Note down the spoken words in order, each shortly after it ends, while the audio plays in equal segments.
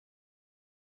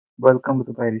Welcome to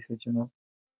the Pyresearch channel.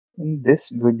 In this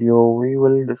video, we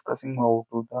will discussing how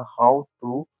to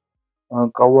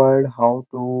covered how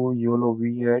to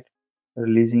YOLOv8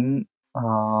 releasing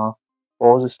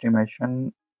pause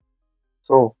estimation.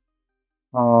 So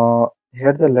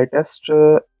here the latest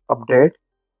update.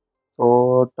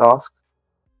 So task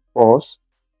pause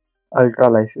ultra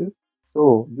license.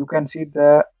 So you can see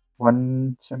the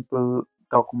one simple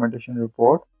documentation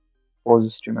report pose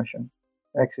estimation,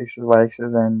 x-axis,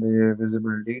 y-axis, and the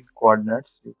visibility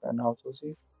coordinates you can also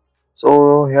see.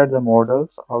 So here the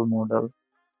models, all model,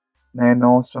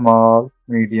 nano, small,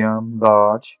 medium,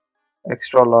 large,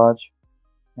 extra large,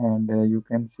 and you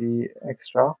can see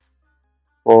extra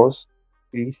pose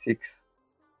P6.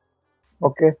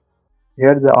 Okay,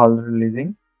 here the all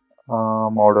releasing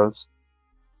models.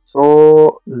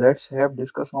 So let's have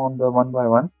discuss on the one by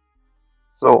one.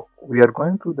 So we are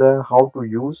going to the how to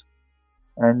use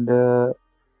and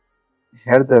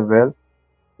here the well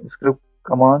script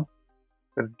command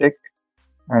predict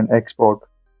and export.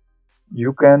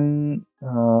 You can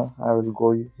I will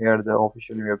go here the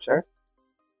official website.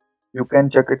 You can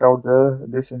check it out the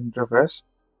this interface.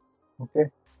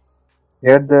 Okay,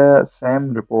 here the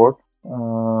same report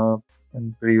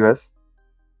in previous.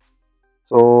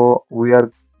 So we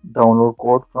are download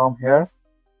code from here.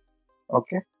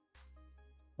 Okay,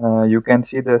 you can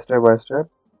see the step by step.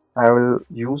 I will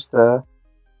use the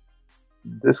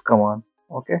this command.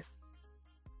 Okay,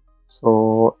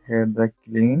 so here the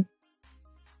clean.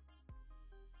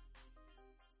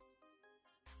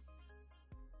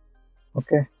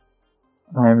 Okay,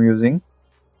 I am using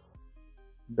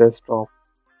desktop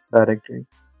directory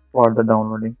for the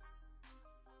downloading.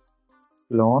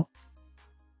 Clone.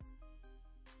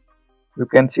 You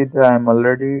can see that I'm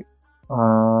already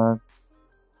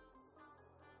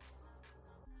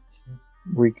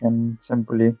we can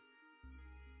simply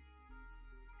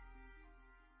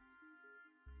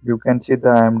you can see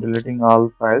that I am deleting all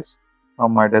files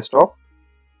from my desktop.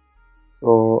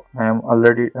 So I am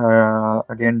already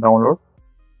again download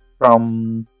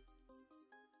from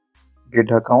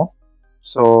Git account.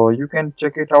 So you can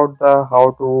check it out the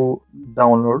how to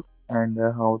download and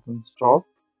how to install.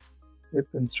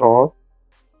 If install,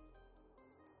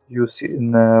 you see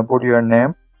in put your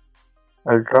name,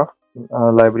 ultra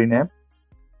library name,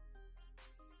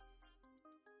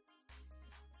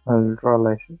 ultra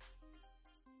license.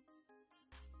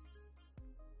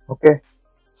 Okay,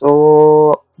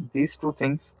 so these two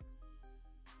things.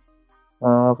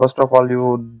 First of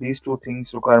all, these two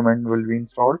things requirement will be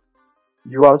installed.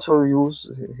 You also use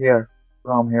here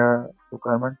from here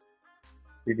requirement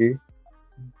cd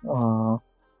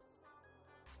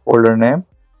folder name.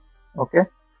 Okay,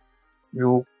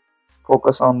 you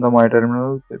focus on the my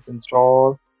terminal pip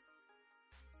install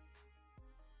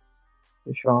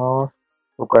sharp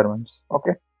requirements.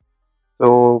 Okay,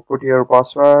 so put your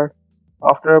password.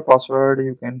 After password,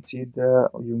 you can see the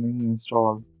you mean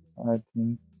install. I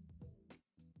think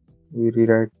we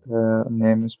rewrite the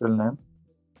name spell name.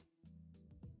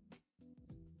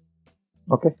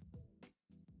 Okay,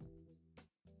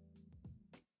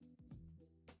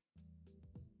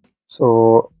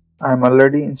 so I'm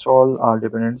already installed our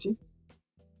dependency,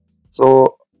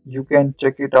 so you can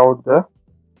check it out the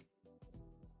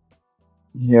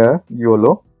here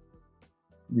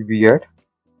YOLOv8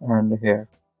 and here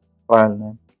file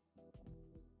name.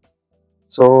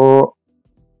 So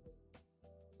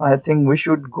I think we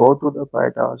should go to the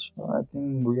Pyresearch. I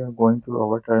think we are going to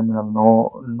our terminal.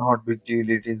 No, not big deal.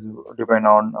 It is depend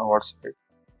on our site.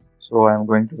 So I am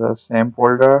going to the same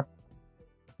folder.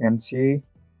 You can see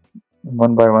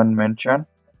one by one mention.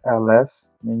 ls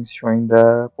means showing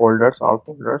the folders, all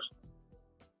folders.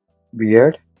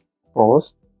 Beard,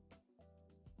 pose.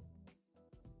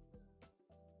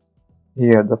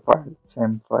 Here the file,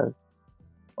 same file.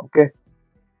 Okay.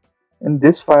 In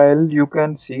this file, you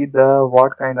can see the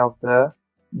what kind of the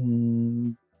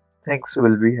things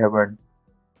will be happened.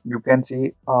 You can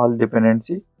see all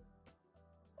dependency.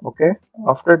 Okay,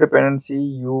 after dependency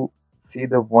you see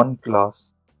the one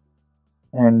class,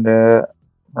 and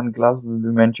one class will be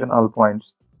mentioned all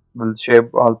points, will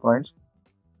shape all points.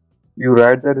 You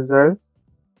write the result,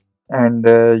 and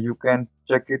you can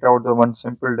check it out the one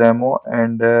simple demo,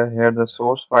 and here the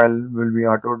source file will be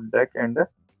auto detect, and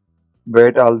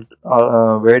wait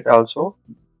also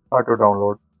auto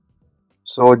download.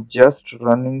 So just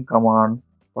running command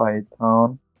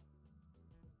python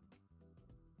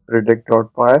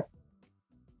predict.py,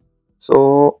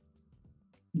 so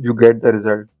you get the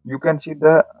result. You can see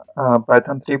the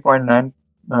Python 3.9,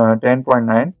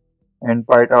 10.9 and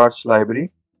PyTorch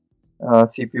library,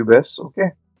 CPU based.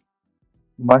 Okay,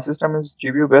 My system is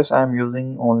GPU based. I am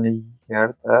using only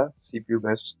here the CPU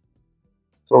based.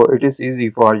 So it is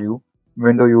easy for you,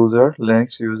 Windows user,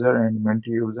 Linux user, and Mint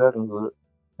user,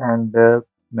 and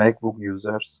MacBook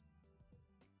users.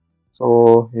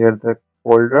 So here the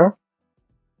folder,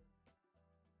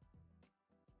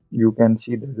 you can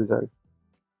see the result.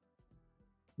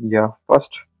 Yeah,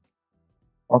 first,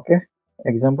 okay,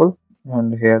 example,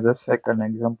 and here the second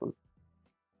example.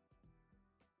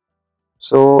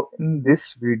 So in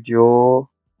this video,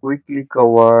 quickly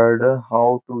covered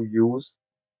how to use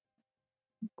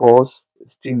post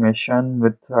estimation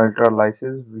with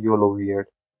ultralysis YOLOv8.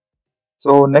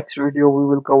 So next video we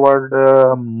will cover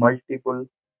the multiple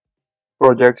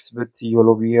projects with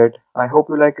YOLOv8. I hope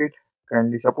you like it.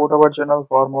 Kindly support our channel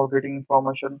for more getting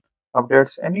information,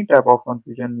 updates, any type of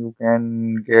confusion you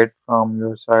can get from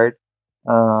your side.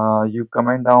 You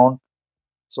comment down,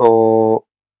 so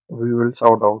we will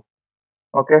sort out.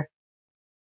 Okay.